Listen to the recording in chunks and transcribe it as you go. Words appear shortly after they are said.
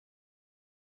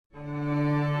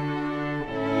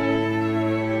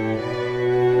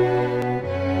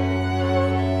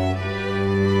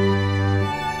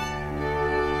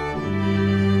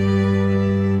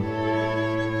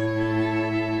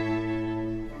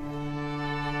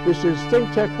This is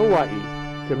ThinkTech Hawaii.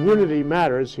 Community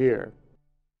matters here.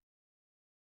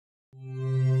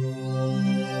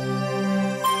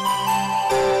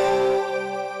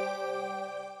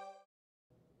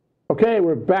 Okay,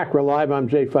 we're back. We're live. I'm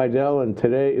Jay Fidell, and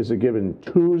today is a given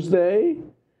Tuesday.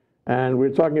 And we're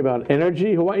talking about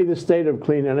energy. Hawaii, the state of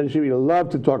clean energy. We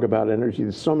love to talk about energy.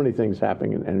 There's so many things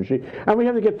happening in energy. And we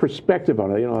have to get perspective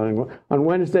on it. You know, on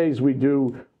Wednesdays we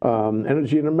do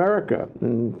energy in America.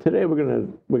 And today we're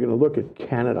gonna look at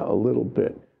Canada a little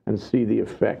bit and see the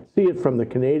effect. See it from the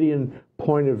Canadian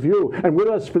point of view. And with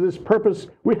us for this purpose,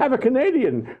 we have a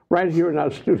Canadian right here in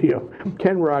our studio.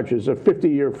 Ken Rogers, a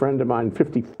 50-year friend of mine,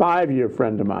 55-year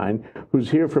friend of mine, who's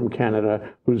here from Canada,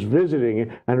 who's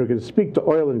visiting, and who can speak to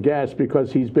oil and gas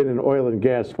because he's been in oil and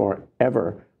gas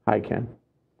forever. Hi, Ken.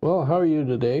 Well, how are you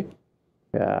today?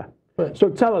 Yeah. So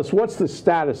tell us, what's the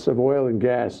status of oil and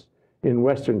gas in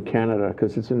Western Canada,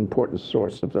 because it's an important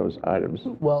source of those items?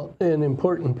 Well, an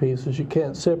important piece is you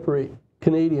can't separate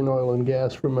Canadian oil and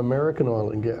gas from American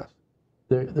oil and gas.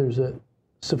 There's a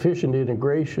sufficient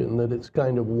integration that it's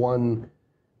kind of one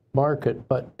market,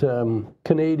 but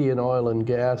Canadian oil and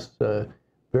gas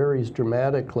varies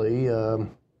dramatically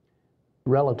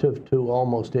relative to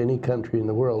almost any country in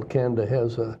the world. Canada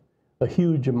has a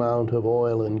huge amount of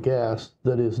oil and gas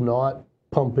that is not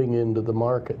pumping into the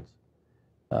markets.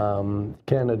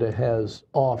 Canada has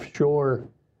offshore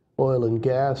oil and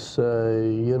gas,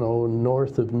 you know,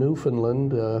 north of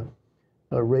Newfoundland,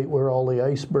 right where all the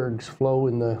icebergs flow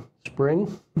in the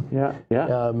spring. Yeah,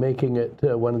 yeah. Making it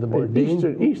one of the more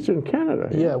Eastern Canada.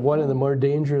 Yeah, one of the more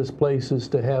dangerous places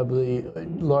to have the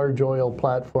large oil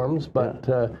platforms. But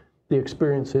the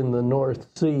experience in the North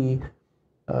Sea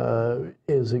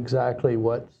is exactly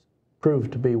what's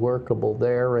proved to be workable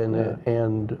there,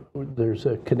 and there's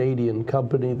a Canadian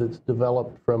company that's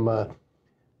developed from a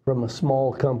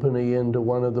small company into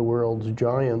one of the world's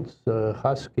giants,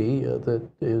 Husky, that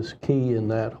is key in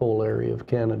that whole area of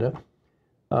Canada.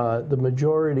 The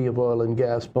majority of oil and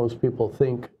gas, most people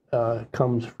think,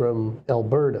 comes from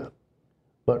Alberta,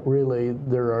 but really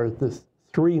there are the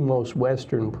three most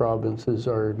western provinces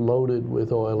are loaded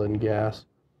with oil and gas,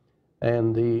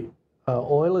 and the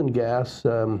oil and gas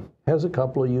has a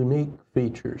couple of unique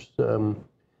features.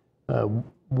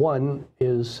 One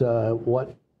is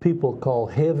what people call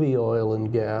heavy oil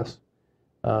and gas.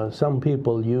 Some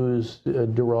people use a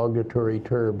derogatory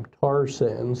term, tar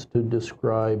sands, to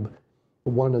describe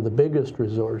one of the biggest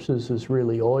resources is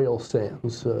really oil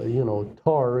sands. You know,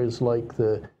 tar is like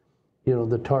the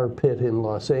tar pit in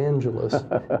Los Angeles,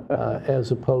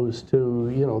 as opposed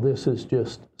to, you know, this is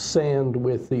just sand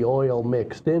with the oil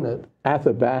mixed in it.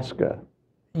 Athabasca.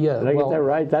 Yeah. Did I get that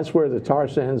right? That's where the tar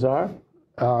sands are?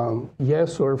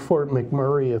 Yes, or Fort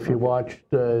McMurray, if you watched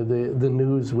the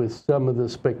news with some of the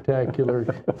spectacular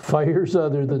fires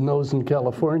other than those in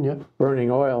California. Burning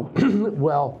oil.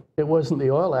 Well, it wasn't the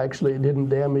oil, actually. It didn't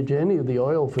damage any of the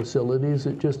oil facilities.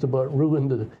 It just about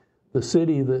ruined the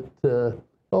city that,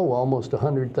 almost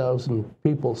 100,000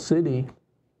 people city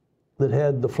that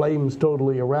had the flames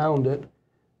totally around it.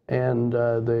 And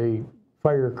the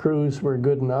fire crews were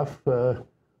good enough.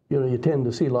 You know, you tend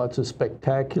to see lots of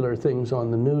spectacular things on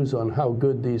the news on how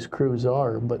good these crews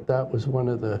are, but that was one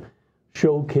of the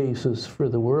showcases for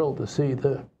the world to see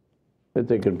that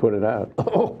they could put it out.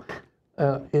 Oh,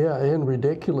 yeah, and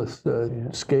ridiculous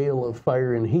scale of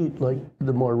fire and heat, like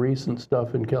the more recent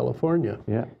stuff in California.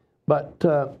 Yeah. But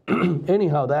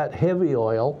anyhow, that heavy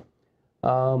oil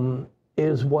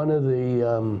is one of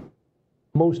the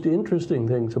most interesting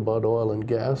things about oil and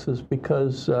gas, is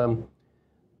because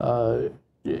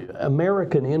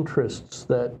American interests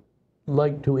that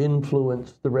like to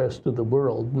influence the rest of the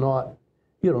world, not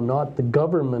the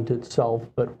government itself,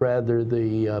 but rather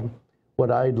the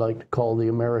what I'd like to call the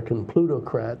American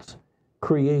plutocrats,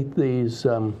 create these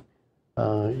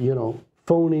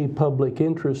phony public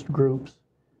interest groups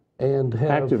and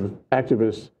have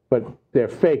activists, but they're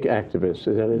fake activists.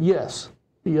 Is that it? Yes,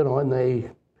 you know, and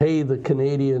they pay the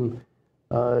Canadian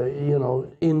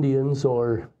Indians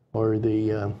or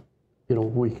the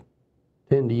we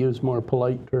tend to use more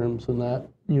polite terms than that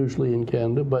usually in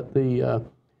Canada, but they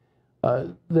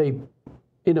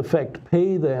in effect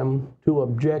pay them to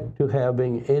object to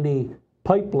having any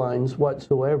pipelines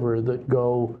whatsoever that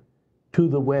go to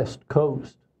the West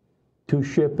Coast to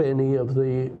ship any of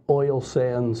the oil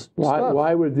sands stuff.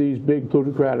 Why would these big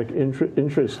plutocratic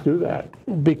interests do that?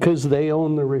 Because they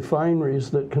own the refineries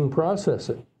that can process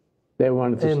it. They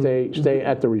wanted to stay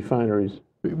at the refineries.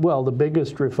 Well, the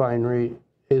biggest refinery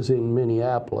is in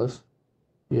Minneapolis,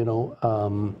 you know,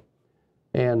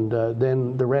 and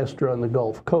then the rest are on the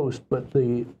Gulf Coast. But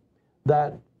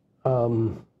that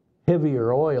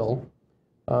heavier oil.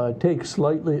 Takes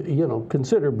slightly,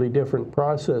 considerably different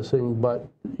processing, but,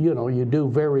 you do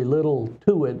very little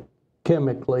to it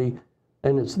chemically,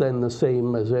 and it's then the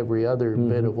same as every other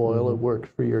bit of oil. It works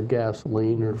for your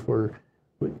gasoline or for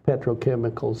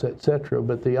petrochemicals, etc.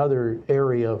 But the other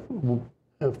area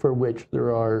for which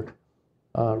there are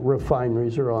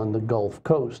refineries are on the Gulf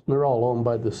Coast. And they're all owned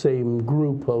by the same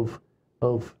group of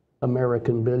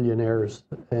American billionaires,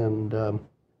 and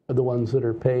the ones that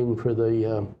are paying for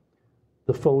the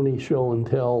phony show and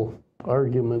tell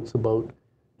arguments about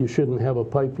you shouldn't have a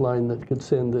pipeline that could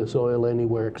send this oil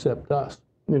anywhere except us.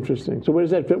 Interesting. So where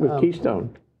does that fit with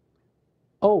Keystone?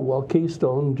 Oh, well,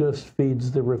 Keystone just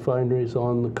feeds the refineries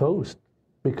on the coast,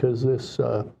 because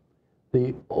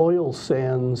the oil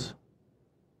sands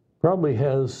probably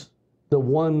has, the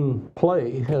one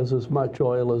play has as much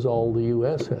oil as all the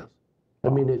U.S. has. I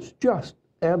mean, it's just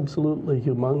absolutely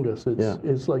humongous.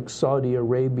 It's like Saudi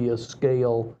Arabia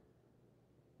scale,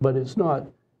 but it's not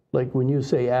like when you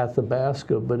say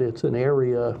Athabasca, but it's an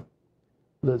area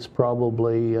that's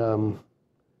probably,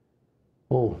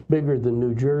 bigger than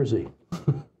New Jersey.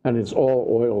 And it's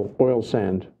all oil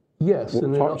sand. Yes.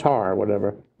 And tar,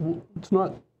 whatever. It's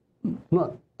not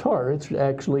tar, it's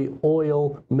actually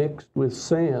oil mixed with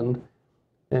sand,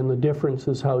 and the difference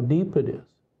is how deep it is.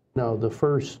 Now, the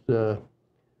first, a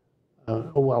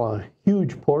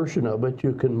huge portion of it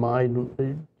you can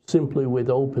mine simply with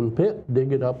open pit,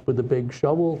 dig it up with a big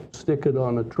shovel, stick it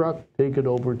on a truck, take it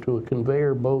over to a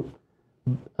conveyor belt,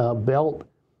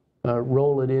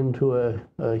 roll it into a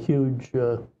huge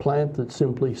plant that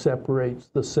simply separates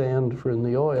the sand from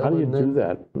the oil. How do you do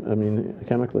that? I mean,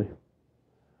 chemically?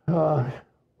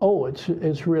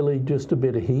 It's really just a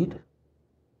bit of heat,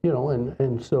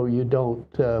 and so you don't,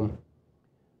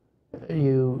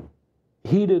 you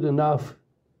heat it enough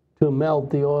to melt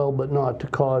the oil, but not to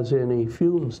cause any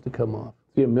fumes to come off.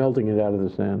 You're melting it out of the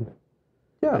sand.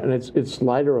 Yeah. And it's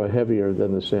lighter or heavier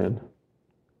than the sand?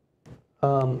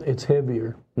 It's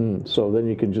heavier. So then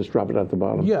you can just drop it at the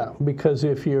bottom. Yeah, because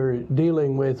if you're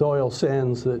dealing with oil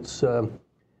sands that's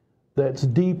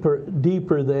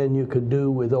deeper than you could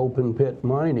do with open pit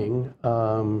mining,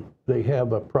 they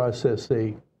have a process,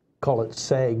 they call it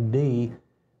SAGD,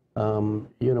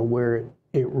 where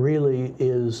it really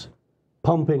is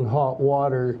pumping hot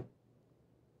water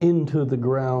into the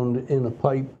ground in a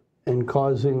pipe and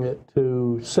causing it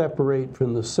to separate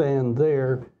from the sand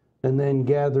there, and then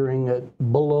gathering it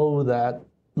below that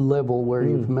level where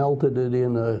you've melted it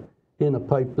in a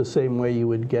pipe the same way you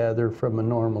would gather from a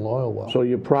normal oil well. So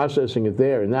you're processing it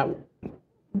there, and that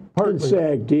part of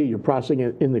SAGD, you're processing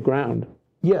it in the ground.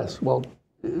 Yes, well,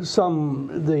 it's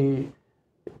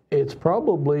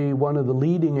probably one of the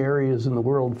leading areas in the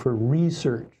world for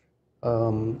research.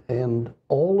 And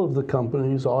all of the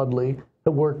companies, oddly,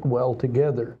 have worked well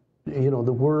together. The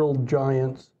world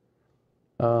giants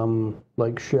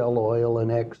like Shell Oil and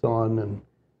Exxon, and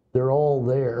they're all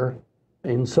there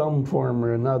in some form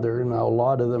or another. Now, a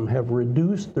lot of them have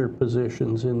reduced their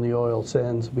positions in the oil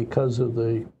sands because of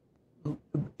the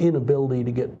inability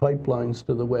to get pipelines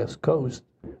to the West Coast.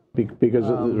 Because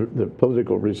of the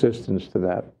political resistance to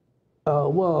that.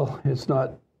 Well, it's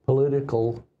not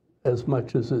political as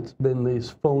much as it's been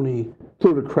these phony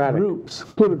groups.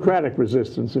 Plutocratic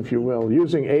resistance, if you will,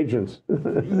 using agents.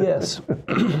 Yes.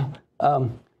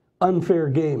 Unfair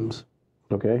games.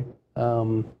 Okay.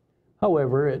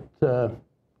 However, it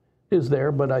is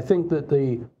there, but I think that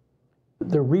the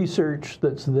research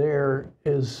that's there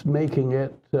is making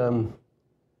it a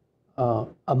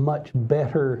much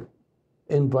better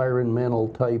environmental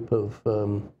type of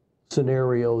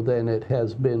scenario than it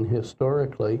has been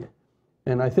historically.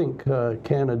 And I think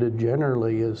Canada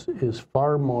generally is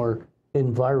far more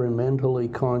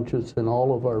environmentally conscious, and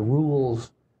all of our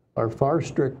rules are far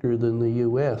stricter than the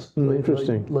U.S.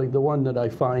 Interesting. Like the one that I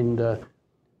find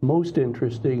most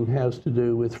interesting has to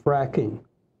do with fracking,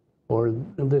 or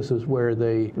this is where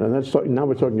they... Now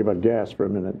we're talking about gas for a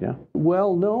minute, yeah?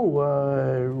 Well, no,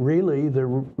 really, the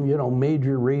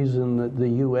major reason that the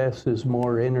U.S. is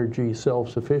more energy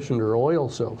self-sufficient or oil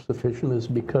self-sufficient is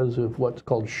because of what's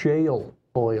called shale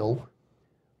oil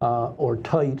or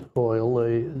tight oil.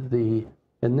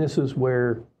 And this is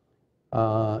where,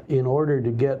 in order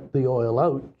to get the oil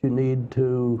out, you need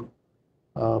to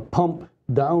pump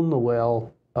down the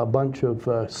well a bunch of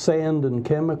sand and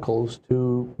chemicals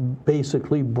to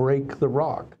basically break the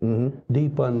rock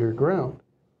deep underground.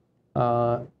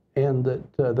 And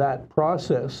that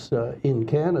process in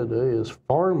Canada is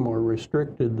far more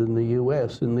restricted than the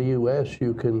U.S. In the U.S.,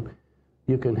 you can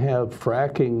have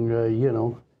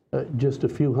fracking, just a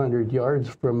few hundred yards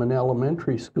from an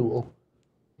elementary school.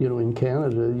 in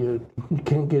Canada, you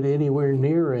can't get anywhere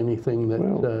near anything that,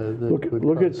 that would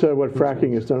look at cause what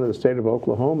fracking has done in the state of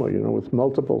Oklahoma, with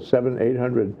multiple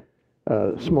 700-800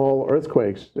 small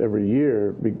earthquakes every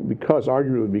year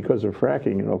arguably because of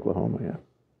fracking in Oklahoma, yeah.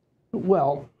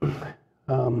 Well,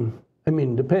 I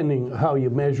mean, depending how you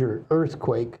measure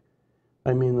earthquake,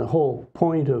 I mean, the whole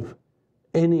point of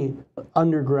any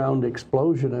underground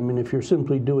explosion, I mean, if you're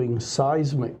simply doing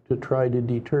seismic to try to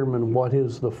determine what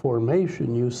is the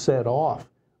formation, you set off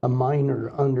a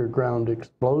minor underground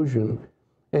explosion,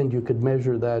 and you could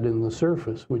measure that in the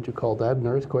surface. Would you call that an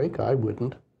earthquake? I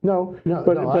wouldn't. No,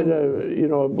 but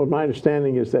my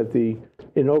understanding is that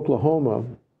in Oklahoma,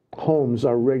 homes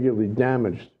are regularly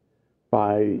damaged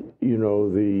by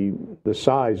the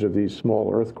size of these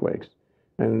small earthquakes,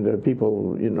 and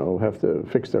people have to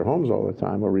fix their homes all the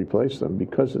time or replace them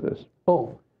because of this.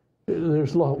 Oh,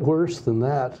 there's a lot worse than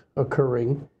that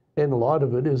occurring, and a lot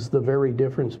of it is the very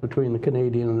difference between the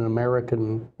Canadian and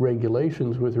American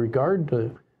regulations with regard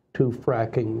to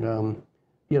fracking.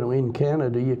 In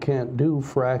Canada, you can't do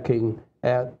fracking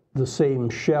at the same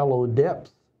shallow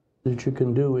depth that you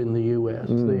can do in the U.S.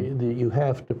 You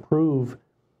have to prove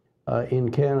in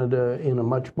Canada in a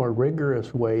much more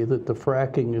rigorous way that the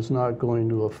fracking is not going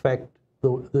to affect the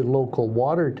local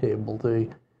water table. The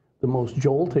most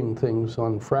jolting things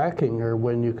on fracking are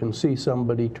when you can see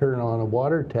somebody turn on a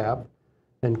water tap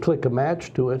and click a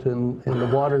match to it and the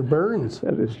water burns.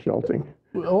 That is jolting.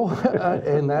 Oh,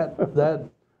 and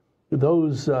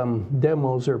those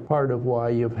demos are part of why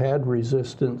you've had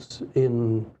resistance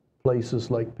in places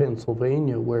like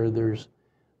Pennsylvania, where there's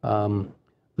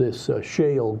this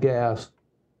shale gas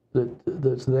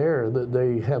that's there, that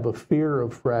they have a fear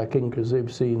of fracking because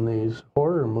they've seen these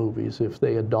horror movies. If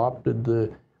they adopted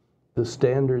the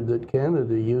standard that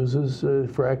Canada uses,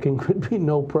 fracking could be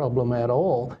no problem at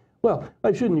all. Well,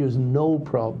 I shouldn't use no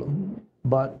problem,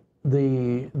 but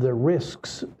the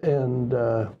risks and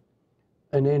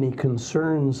any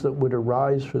concerns that would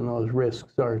arise from those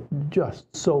risks are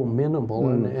just so minimal.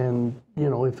 And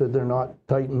if they're not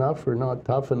tight enough or not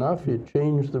tough enough, you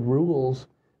change the rules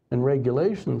and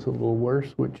regulations a little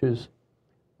worse, which is,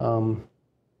 a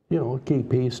key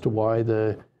piece to why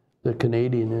the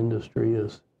Canadian industry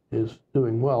is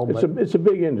doing well. It's a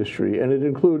big industry, and it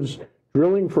includes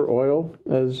drilling for oil,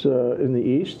 as in the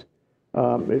east.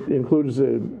 It includes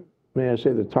may I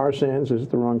say the tar sands? Is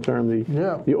it the wrong term?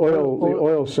 The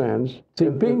oil sands. See,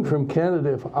 being from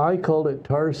Canada, if I called it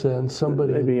tar sands,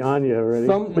 somebody would be on you already.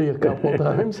 Thumped me a couple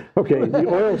times. Okay, the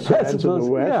oil sands in the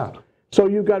west. Yeah. So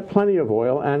you've got plenty of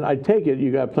oil, and I take it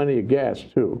you got plenty of gas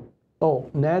too. Oh,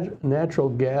 natural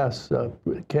gas.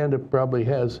 Canada probably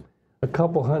has a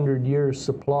couple 100 years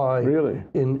supply. Really?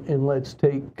 In let's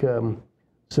take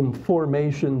some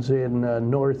formations in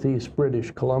northeast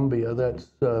British Columbia. That's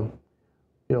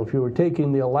if you were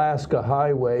taking the Alaska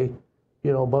Highway,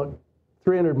 about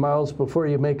 300 miles before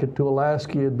you make it to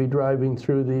Alaska, you'd be driving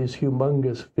through these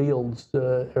humongous fields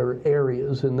or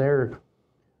areas, and they're,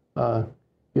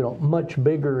 much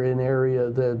bigger in area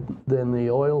than the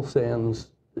oil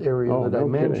sands area that I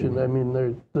mentioned. Kidding. I mean,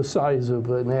 they're the size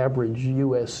of an average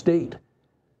U.S. state.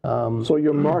 So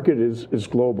your market is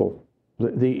global.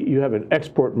 You have an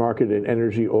export market in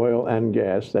energy, oil, and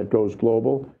gas that goes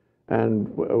global.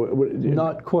 And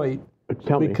not quite,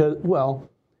 tell me. Because, well,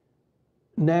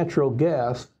 natural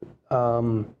gas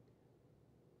for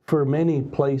many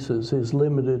places is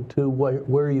limited to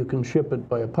where you can ship it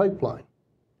by a pipeline.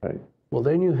 Right. Well,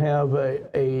 then you have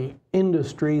a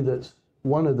industry that's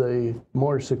one of the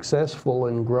more successful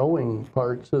and growing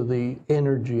parts of the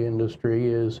energy industry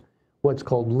is what's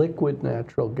called liquid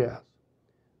natural gas.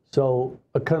 So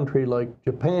a country like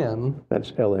Japan.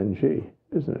 That's LNG.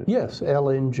 Isn't it? Yes,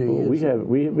 LNG. Well,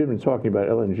 we've been talking about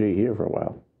LNG here for a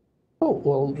while. Oh,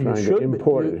 well, you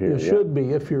should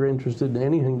be if you're interested in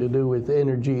anything to do with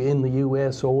energy in the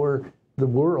U.S. or the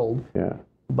world. Yeah.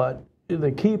 But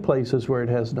the key places where it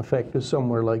has an effect is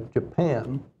somewhere like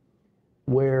Japan,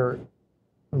 where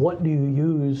what do you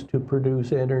use to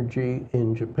produce energy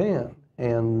in Japan?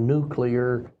 And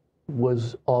nuclear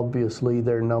was obviously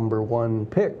their #1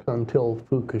 pick until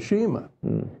Fukushima.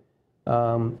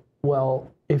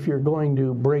 Well, if you're going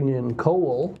to bring in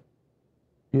coal,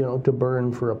 to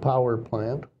burn for a power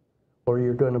plant, or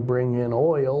you're going to bring in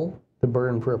oil to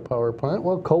burn for a power plant,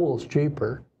 well, coal's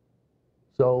cheaper.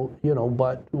 So,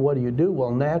 but what do?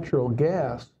 Well, natural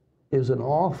gas is an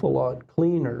awful lot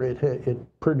cleaner. It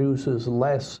produces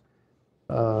less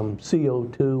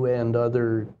CO2 and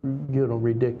other,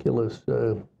 ridiculous,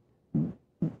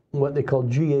 what they call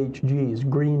GHGs,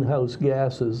 greenhouse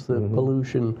gases, the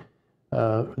pollution,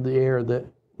 the air. That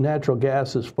natural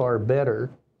gas is far better.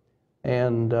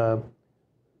 And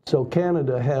so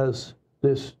Canada has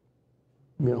this,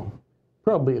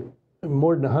 probably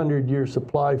more than 100-year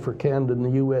supply for Canada and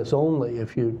the U.S. only,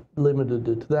 if you limited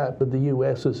it to that. But the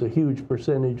U.S. is a huge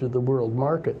percentage of the world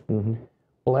market. Mm-hmm.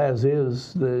 Well, as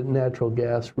is, the natural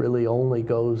gas really only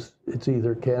goes, it's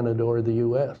either Canada or the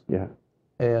U.S. Yeah.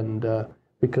 And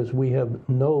because we have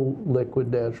no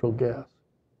liquid natural gas.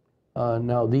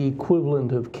 Now, the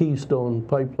equivalent of Keystone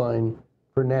Pipeline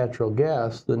for natural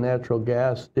gas, the natural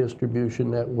gas distribution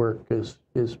network is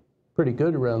pretty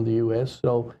good around the U.S.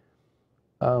 So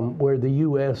where the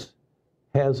U.S.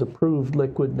 has approved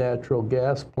liquid natural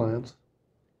gas plants,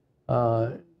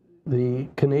 the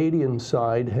Canadian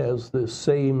side has the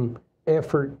same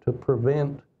effort to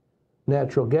prevent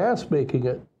natural gas making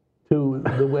it to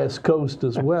the West Coast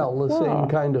as well, the same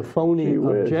kind of phony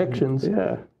objections.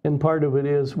 Yeah. And part of it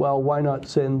is, well, why not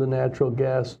send the natural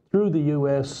gas through the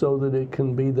U.S. so that it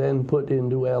can be then put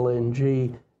into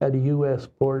LNG at a U.S.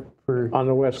 port for on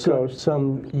the West Coast,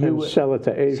 and sell it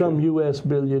to Asia. Some U.S.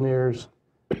 billionaires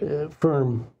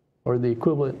firm, or the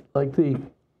equivalent, like the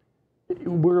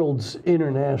world's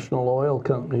international oil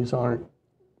companies aren't,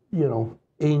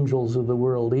 angels of the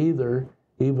world either,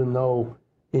 even though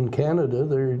in Canada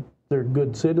they're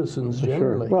good citizens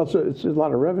generally. Sure. Well, it's a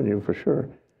lot of revenue for sure.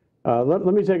 Let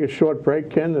me take a short break,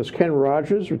 Ken. There's Ken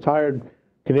Rogers, retired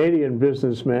Canadian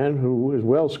businessman who is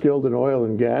well skilled in oil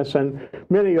and gas and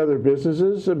many other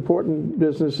businesses, important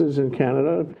businesses in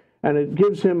Canada, and it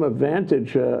gives him a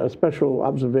vantage, a special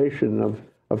observation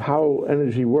of how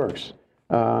energy works.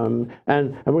 And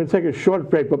I'm going to take a short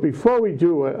break, but before we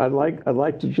do, I'd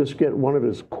like to just get one of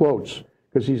his quotes,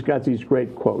 because he's got these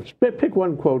great quotes. Pick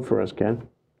one quote for us, Ken.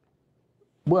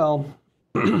 Well,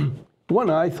 one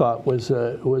I thought was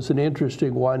an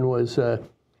interesting one was a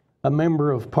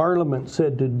member of Parliament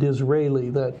said to Disraeli,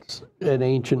 that's an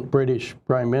ancient British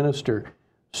Prime Minister,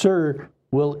 Sir,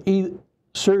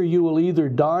 you will either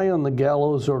die on the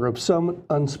gallows or of some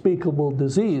unspeakable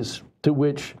disease," to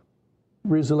which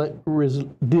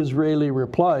Disraeli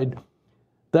replied,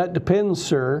 "That depends,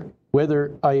 sir,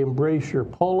 whether I embrace your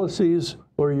policies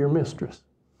or your mistress."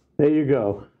 There you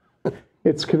go.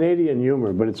 It's Canadian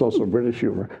humor, but it's also British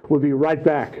humor. We'll be right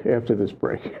back after this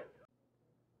break.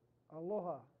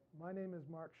 Aloha. My name is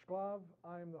Mark Shklav.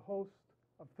 I am the host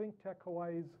of ThinkTech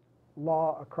Hawaii's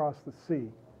Law Across the Sea.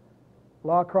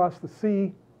 Law Across the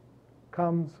Sea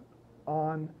comes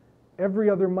on every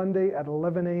other Monday at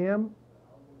 11 a.m.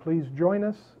 Please join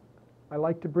us. I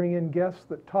like to bring in guests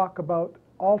that talk about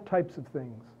all types of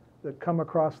things that come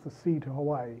across the sea to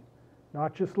Hawaii.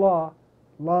 Not just law,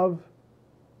 love,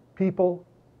 people,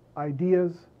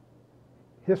 ideas,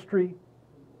 history.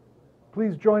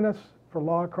 Please join us for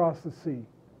Law Across the Sea.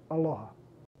 Aloha.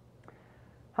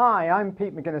 Hi, I'm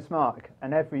Pete McGuinness-Mark,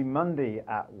 and every Monday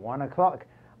at 1 o'clock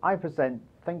I present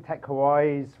ThinkTech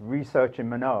Hawaii's Research in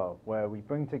Manoa, where we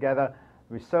bring together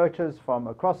researchers from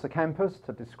across the campus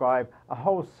to describe a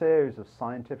whole series of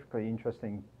scientifically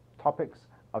interesting topics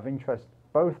of interest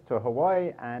both to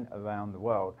Hawaii and around the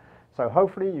world. So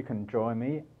hopefully you can join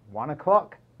me 1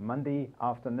 o'clock Monday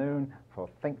afternoon for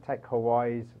ThinkTech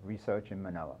Hawaii's Research in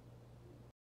Manoa.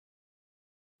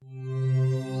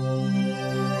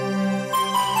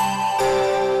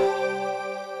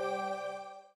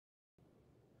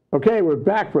 Okay, we're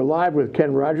back. We're live with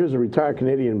Ken Rogers, a retired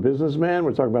Canadian businessman.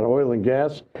 We're talking about oil and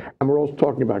gas, and we're also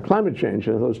talking about climate change,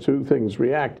 and those two things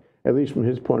react, at least from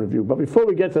his point of view. But before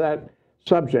we get to that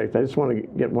subject, I just want to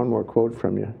get one more quote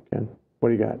from you, Ken. What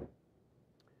do you got?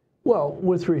 Well,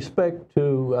 with respect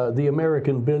to the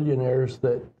American billionaires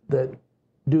that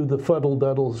do the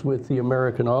fuddle-duddles with the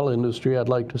American oil industry, I'd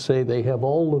like to say they have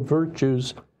all the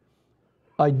virtues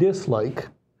I dislike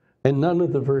and none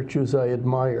of the virtues I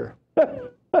admire.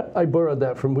 I borrowed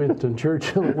that from Winston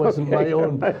Churchill. It wasn't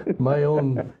my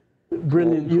own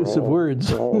brilliant use of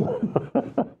words.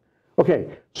 Okay,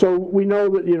 so we know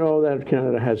that that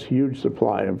Canada has huge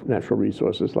supply of natural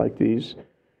resources like these,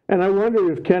 and I wonder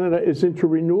if Canada is into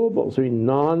renewables, I mean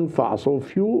non-fossil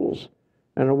fuels,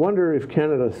 and I wonder if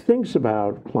Canada thinks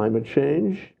about climate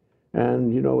change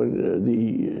and in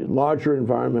the larger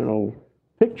environmental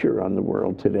picture on the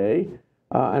world today.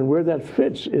 And where that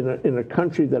fits in a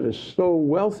country that is so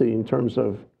wealthy in terms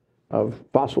of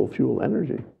fossil fuel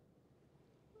energy.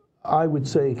 I would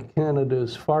say Canada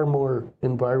is far more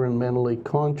environmentally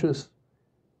conscious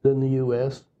than the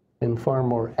U.S. and far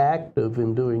more active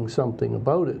in doing something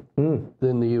about it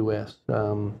than the U.S.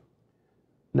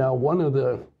 Now, one of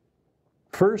the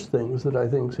first things that I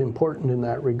think is important in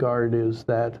that regard is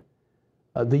that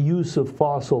the use of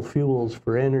fossil fuels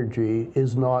for energy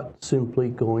is not simply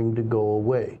going to go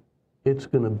away. it's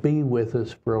going to be with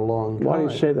us for a long time. Why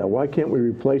do you say that? Why can't we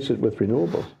replace it with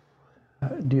renewables?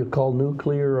 Do you call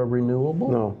nuclear a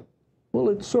renewable? No. Well,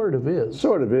 it sort of is.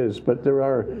 Sort of is, but there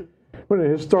are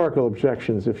historical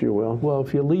objections, if you will. Well,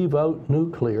 if you leave out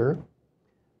nuclear,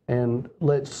 and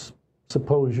let's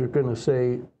suppose you're going to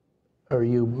say, or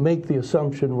you make the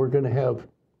assumption we're going to have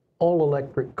all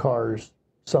electric cars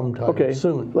sometime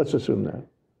soon. Let's assume that.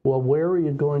 Well, where are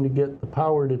you going to get the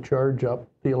power to charge up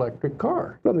the electric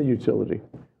car? From the utility.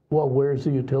 Well, where's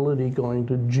the utility going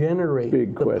to generate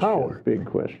the power? Big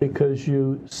question. Because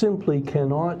you simply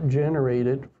cannot generate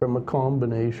it from a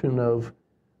combination of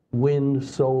wind,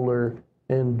 solar,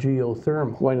 and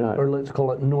geothermal. Why not? Or let's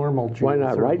call it normal geothermal. Why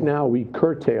not? Right now, we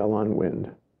curtail on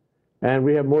wind. And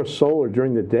we have more solar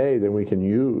during the day than we can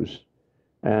use.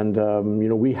 And, you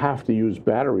know, we have to use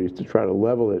batteries to try to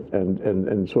level it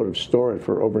and sort of store it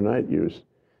for overnight use.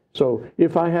 So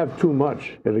if I have too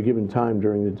much at a given time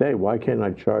during the day, why can't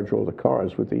I charge all the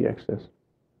cars with the excess?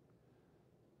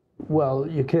 Well,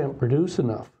 you can't produce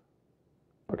enough.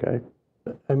 Okay.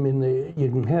 I mean, you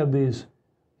can have these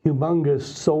humongous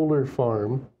solar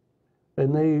farm,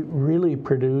 and they really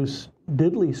produce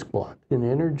diddly squat in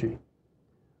energy.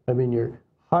 I mean, your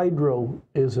hydro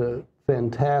is a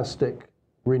fantastic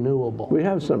renewable. We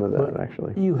have some of that,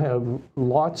 actually. You have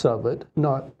lots of it,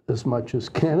 not as much as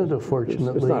Canada,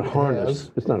 fortunately. It's not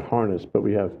harnessed. It's not harnessed, but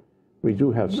we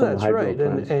do have some That's hydro right,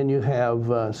 plants. and you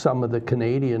have some of the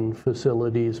Canadian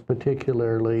facilities,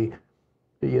 particularly,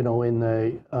 you know, in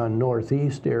the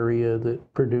northeast area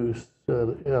that produce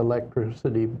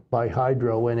electricity by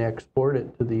hydro and export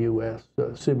it to the U.S.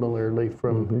 Similarly,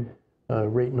 from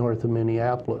right north of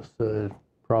Minneapolis, a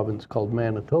province called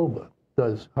Manitoba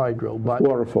does hydro. But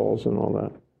waterfalls and all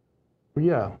that.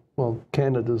 yeah, well,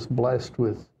 Canada's blessed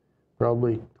with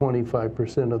probably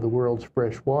 25% of the world's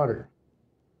fresh water.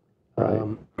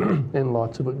 Right. And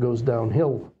lots of it goes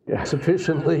downhill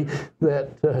sufficiently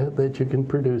that you can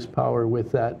produce power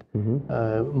with that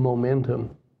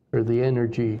momentum, or the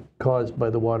energy caused by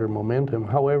the water momentum.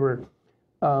 However,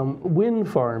 wind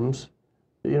farms,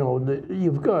 you know,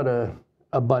 you've got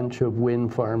a bunch of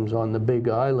wind farms on the Big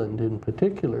Island in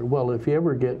particular. Well, if you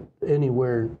ever get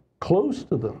anywhere close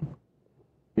to them,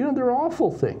 you know, they're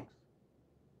awful things.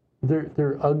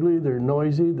 They're ugly, they're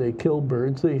noisy, they kill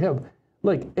birds, they have,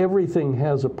 like, everything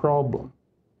has a problem.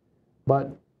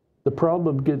 But the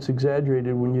problem gets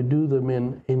exaggerated when you do them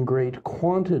in great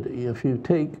quantity. If you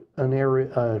take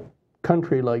a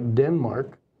country like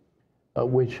Denmark,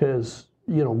 which has,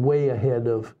 you know, way ahead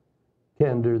of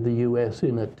Canada, the U.S.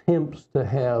 in attempts to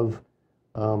have,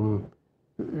 you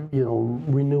know,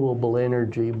 renewable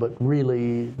energy, but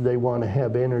really they want to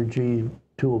have energy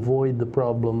to avoid the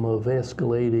problem of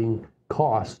escalating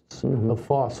costs of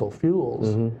fossil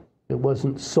fuels. It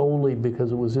wasn't solely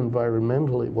because it was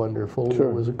environmentally wonderful.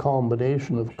 It was a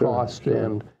combination of cost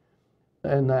and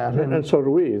that. And so do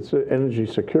we. It's energy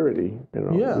security. You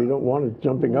know, we don't want it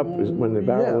jumping up when the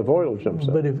barrel of oil jumps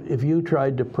up. But if you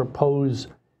tried to propose,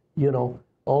 you know,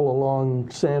 all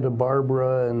along Santa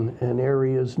Barbara and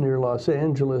areas near Los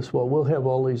Angeles, well, we'll have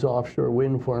all these offshore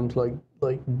wind farms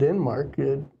like Denmark.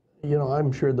 You know,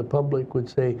 I'm sure the public would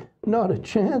say, not a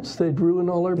chance, they'd ruin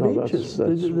all our beaches.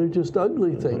 They're just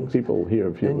ugly things. People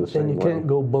here feel the same way. And you can't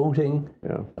go boating.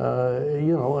 You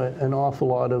know, an awful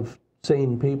lot of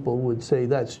sane people would say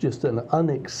that's just an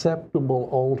unacceptable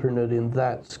alternate in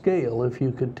that scale. If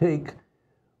you could take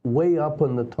way up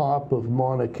on the top of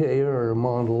Mauna Kea or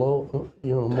Mauna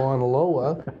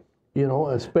Loa, you know,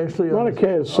 especially Mauna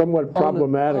Kea is somewhat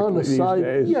problematic these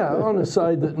days. Yeah, on a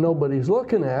side that nobody's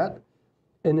looking at.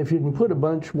 And if you can put a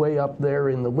bunch way up there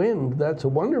in the wind, that's a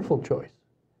wonderful choice.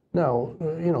 Now,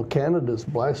 you know, Canada's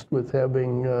blessed with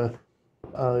having, you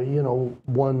know,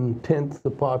 1/10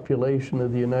 the population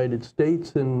of the United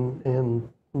States and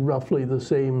roughly the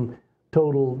same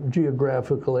total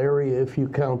geographical area if you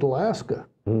count Alaska.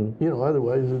 You know,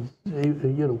 otherwise it's,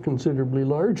 you know, considerably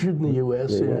larger than the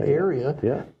U.S. in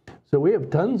area. So we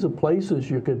have tons of places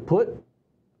you could put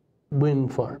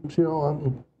wind farms. You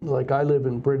know, like I live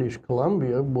in British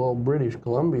Columbia. Well, British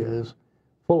Columbia is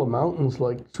full of mountains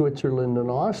like Switzerland and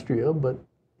Austria, but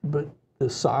the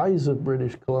size of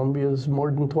British Columbia is more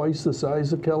than twice the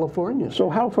size of California. So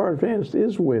how far advanced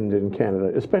is wind in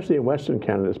Canada, especially in Western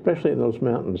Canada, especially in those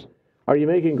mountains? Are you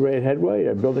making great headway?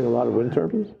 Are you building a lot of wind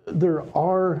turbines? There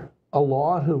are a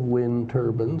lot of wind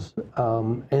turbines,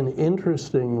 and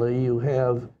interestingly, you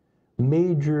have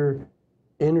major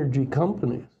energy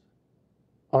companies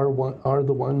are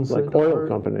the ones like that oil are,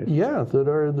 companies. Yeah, that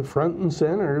are the front and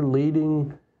center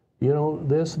leading, you know,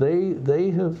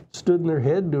 they have stood in their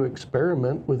head to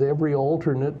experiment with every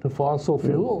alternate to fossil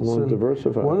fuels. Want to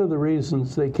diversify. One of the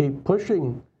reasons they keep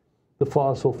pushing the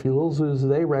fossil fuels is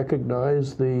they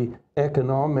recognize the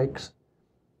economics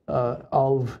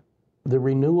of the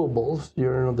renewables. You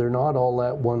know, they're not all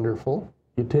that wonderful.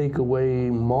 You take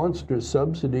away monstrous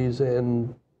subsidies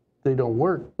and they don't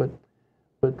work. But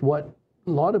what a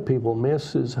lot of people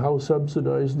miss is how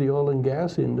subsidized the oil and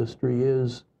gas industry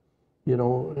is, you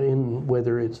know, in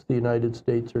whether it's the United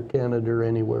States or Canada or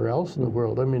anywhere else in the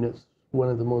world. I mean, it's one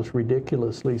of the most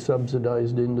ridiculously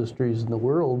subsidized industries in the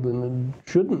world, and it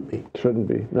shouldn't be. Shouldn't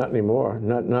be. Not anymore.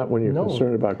 Not when you're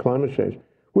concerned about climate change.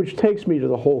 Which takes me to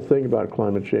the whole thing about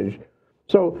climate change.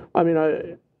 So, I mean,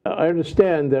 I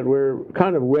understand that we're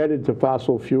kind of wedded to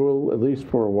fossil fuel, at least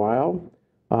for a while,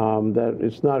 that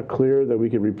it's not clear that we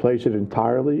could replace it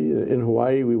entirely. In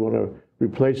Hawaii, we want to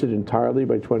replace it entirely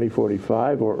by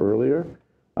 2045 or earlier.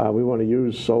 We want to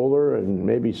use solar and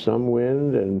maybe some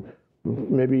wind and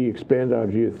maybe expand our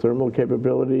geothermal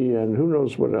capability and who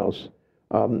knows what else.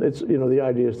 It's, you know, the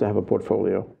idea is to have a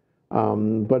portfolio.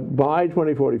 But by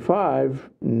 2045,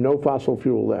 no fossil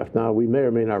fuel left. Now, we may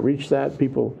or may not reach that.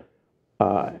 People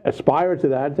aspire to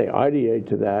that. They ideate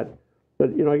to that.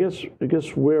 But, you know, I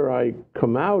guess where I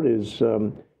come out is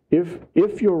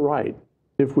if you're right,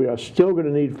 if we are still going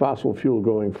to need fossil fuel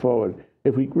going forward,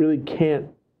 if we really can't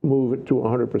move it to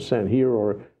 100% here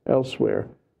or elsewhere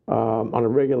on a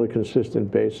regular,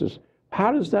 consistent basis,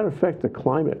 how does that affect the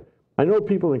climate? I know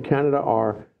people in Canada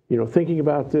are, you know, thinking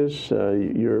about this.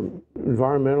 You're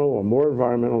environmental or more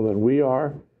environmental than we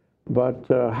are. But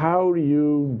how do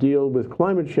you deal with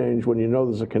climate change when you know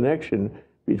there's a connection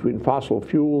between fossil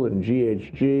fuel and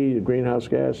GHG, the greenhouse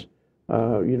gas,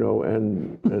 you know,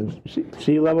 and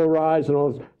sea level rise and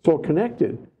all this? It's all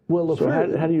connected. Well, so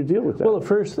how do you deal with that? Well, the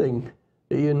first thing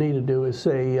you need to do is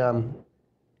say,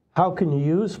 how can you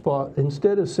use,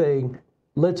 instead of saying,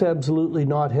 let's absolutely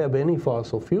not have any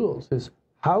fossil fuels, is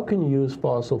how can you use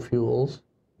fossil fuels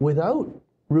without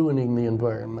ruining the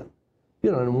environment?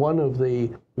 You know, and one of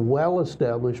the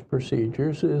well-established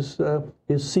procedures is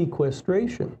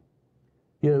sequestration.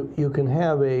 You can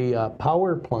have a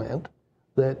power plant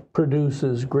that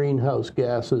produces greenhouse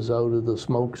gases out of the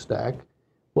smokestack.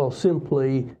 Well,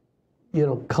 simply, you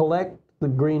know, collect the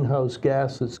greenhouse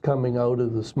gas that's coming out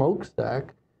of the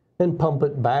smokestack and pump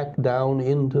it back down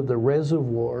into the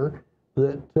reservoir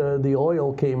that the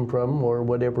oil came from, or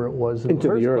whatever it was in the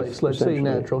first place. Let's say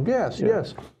natural gas,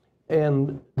 yes.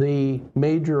 And the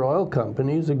major oil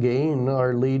companies, again,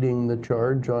 are leading the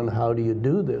charge on how do you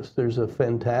do this. There's a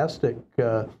fantastic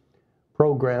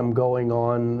program going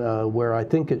on where I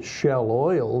think it's Shell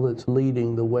Oil that's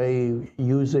leading the way,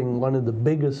 using one of the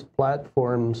biggest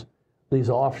platforms, these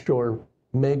offshore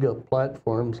mega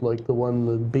platforms like the one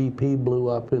that BP blew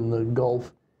up in the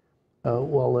Gulf.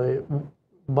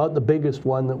 About the biggest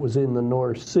one that was in the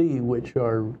North Sea, which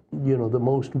are, you know, the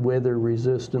most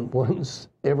weather-resistant ones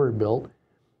ever built.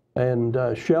 And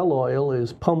Shell Oil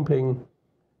is pumping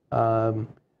CO2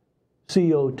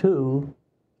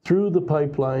 through the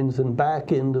pipelines and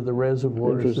back into the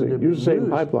reservoirs that have been used. Use the same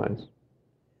pipelines.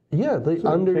 Yeah, the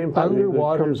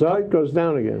underwater comes up, goes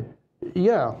down again.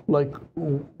 Yeah, like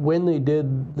when they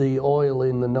did the oil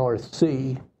in the North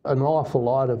Sea, an awful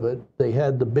lot of it, they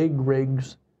had the big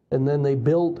rigs, and then they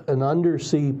built an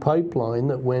undersea pipeline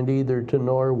that went either to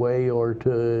Norway or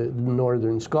to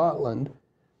northern Scotland,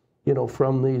 you know,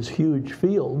 from these huge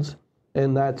fields,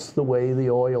 and that's the way the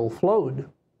oil flowed.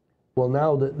 Well,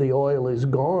 now that the oil is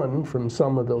gone from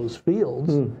some of those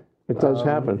fields... It does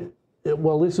happen.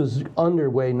 Well, this is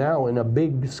underway now in a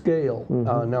big scale.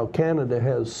 Now, Canada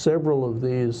has several of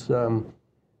these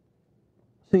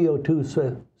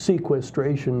CO2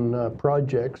 sequestration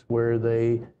projects where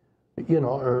they, you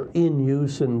know, are in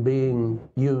use and being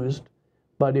used.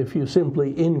 But if you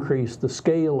simply increase the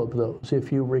scale of those,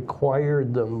 if you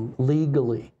required them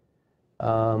legally...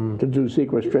 to do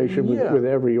sequestration with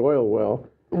every oil well.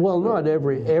 Well, not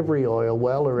every oil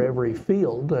well or every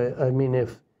field. I mean,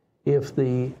 if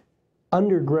the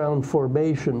underground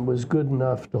formation was good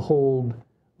enough to hold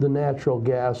the natural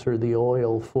gas or the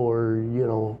oil for, you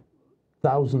know,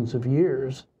 thousands of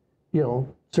years, you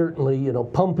know, certainly, you know,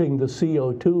 pumping the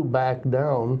CO2 back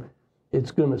down,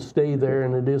 it's going to stay there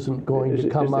and it isn't going to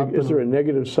come up. Is there a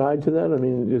negative side to that? I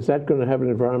mean, is that going to have an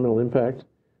environmental impact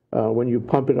when you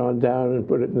pump it on down and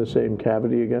put it in the same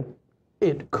cavity again?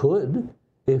 It could.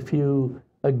 If you,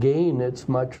 again, it's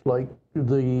much like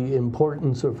the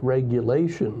importance of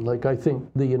regulation. Like, I think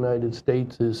the United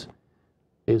States is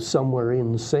somewhere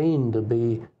insane to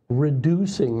be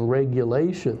reducing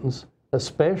regulations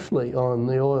especially on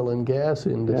the oil and gas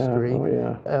industry,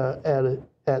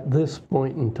 at this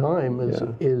point in time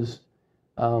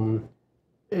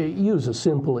use a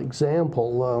simple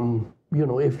example. You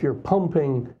know, if you're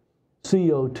pumping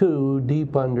CO2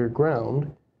 deep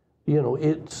underground, you know,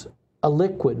 it's a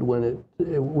liquid when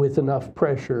with enough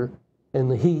pressure and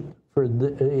the heat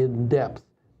in depth.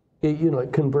 You know,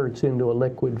 it converts into a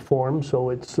liquid form, so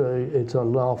it's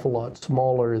an awful lot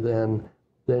smaller than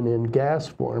in gas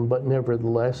form, but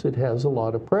nevertheless it has a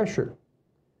lot of pressure.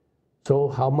 So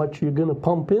how much are you going to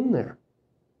pump in there?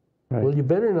 Right. Well, you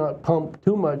better not pump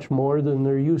too much more than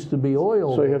there used to be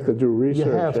oil. So you have to do research,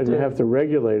 you have to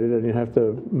regulate it, and you have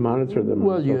to monitor them.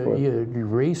 Well, your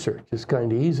research is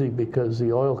kind of easy because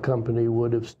the oil company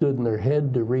would have stood in their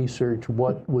head to research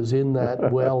what was in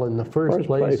that well in the first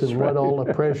place and what all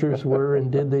the pressures were, and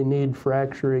did they need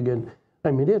fracturing. And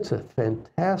I mean, it's a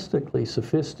fantastically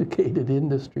sophisticated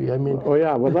industry. I mean, oh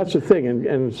yeah, well that's the thing,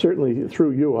 and certainly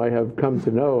through you, I have come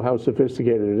to know how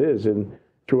sophisticated it is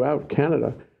throughout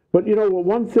Canada. But you know,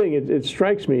 one thing it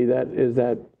strikes me is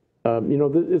that you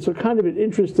know, it's a kind of an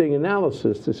interesting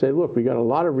analysis to say, look, we got a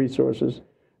lot of resources,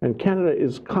 and Canada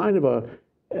is kind of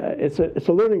it's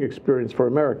a learning experience for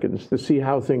Americans to see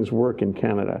how things work in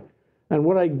Canada. And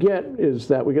what I get is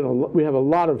that we have a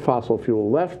lot of fossil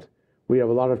fuel left. We have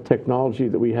a lot of technology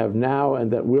that we have now and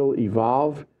that will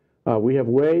evolve. We have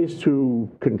ways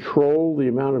to control the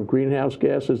amount of greenhouse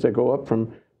gases that go up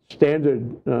from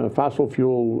standard fossil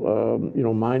fuel, you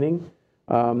know, mining,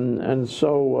 and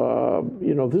so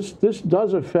you know, this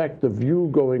does affect the view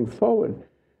going forward.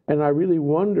 And I really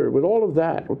wonder, with all of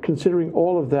that, considering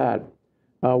all of that,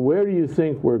 where do you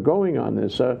think we're going on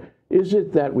this? Is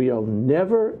it that we'll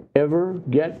never ever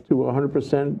get to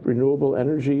 100% renewable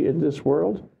energy in this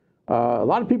world? A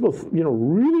lot of people, you know,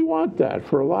 really want that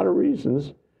for a lot of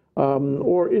reasons,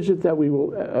 or is it that we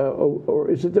will,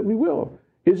 or is it that we will?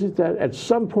 Is it that at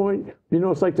some point, you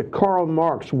know, it's like the Karl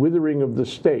Marx withering of the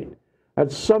state.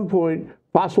 At some point,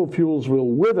 fossil fuels will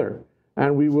wither,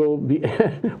 and we will be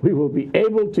we will be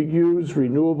able to use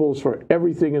renewables for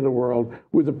everything in the world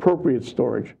with appropriate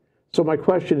storage. So my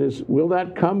question is, will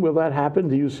that come? Will that happen?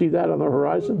 Do you see that on the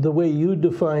horizon? The way you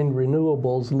define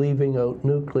renewables, leaving out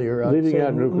nuclear,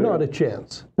 not a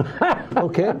chance.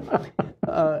 Okay,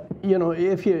 you know,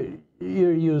 if you're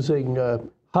using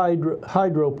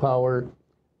hydropower,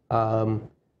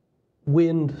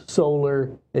 wind, solar,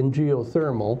 and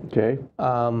geothermal, okay,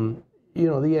 you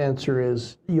know, the answer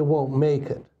is you won't make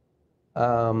it.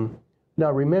 Now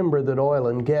remember that oil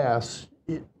and gas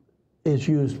is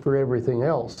used for everything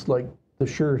else, like the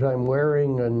shirt I'm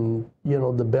wearing, and you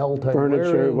know, the belt I'm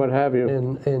wearing, what have you,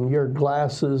 and your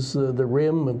glasses, the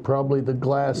rim, and probably the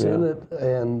glass in it,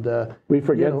 and we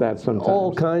forget, you know, that sometimes.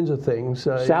 All kinds of things.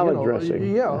 Salad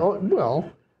dressing. Yeah.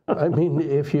 Well, I mean,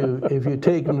 if you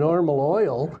take normal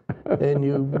oil and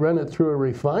you run it through a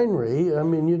refinery, I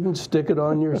mean, you can stick it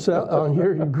on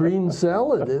your green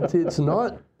salad. It's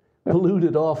not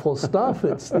polluted, awful stuff.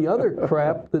 It's the other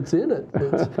crap that's in it.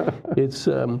 It's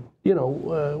you know,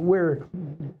 where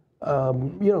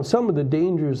you know, some of the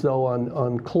dangers though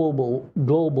on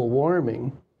global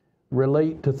warming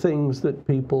relate to things that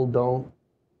people don't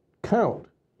count.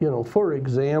 You know, for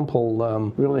example,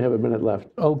 we only have a minute left.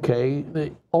 Okay,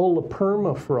 all the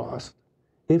permafrost.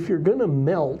 If you're going to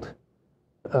melt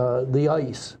the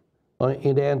ice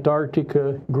in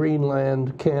Antarctica,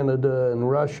 Greenland, Canada, and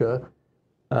Russia,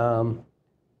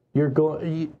 you're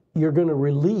going to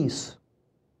release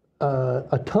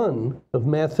a ton of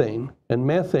methane, and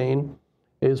methane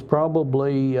is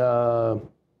probably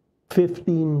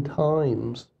 15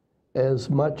 times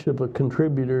as much of a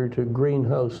contributor to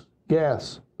greenhouse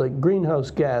gas. Like,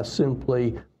 greenhouse gas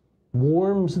simply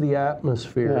warms the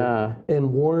atmosphere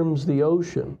and warms the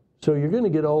ocean. So you're going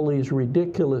to get all these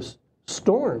ridiculous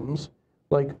storms,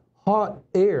 like hot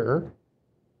air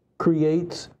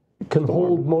can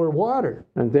hold more water.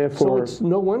 And therefore, so it's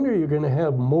no wonder you're going to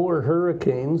have more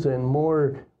hurricanes and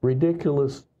more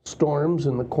ridiculous storms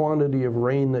and the quantity of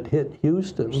rain that hit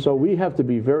Houston. So we have to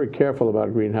be very careful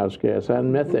about greenhouse gas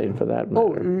and methane for that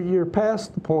matter. Oh, you're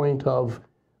past the point of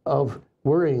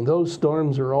worrying. Those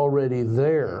storms are already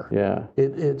there. Yeah.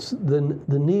 It's the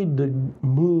need to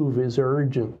move is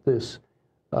urgent. This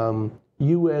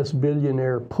U.S.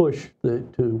 billionaire push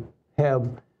to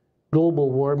have global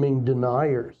warming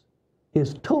deniers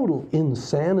is total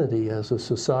insanity as a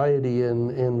society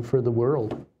and for the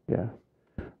world. Yeah.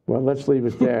 Well, let's leave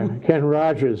it there. Ken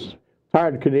Rogers,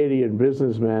 retired Canadian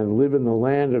businessman, live in the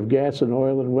land of gas and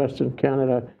oil in Western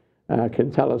Canada,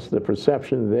 can tell us the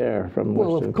perception there from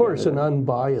Western Well, of course, Canada. An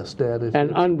unbiased attitude.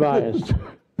 An unbiased.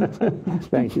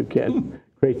 Thank you, Ken.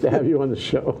 Great to have you on the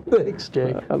show. Thanks,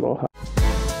 Jay. Aloha.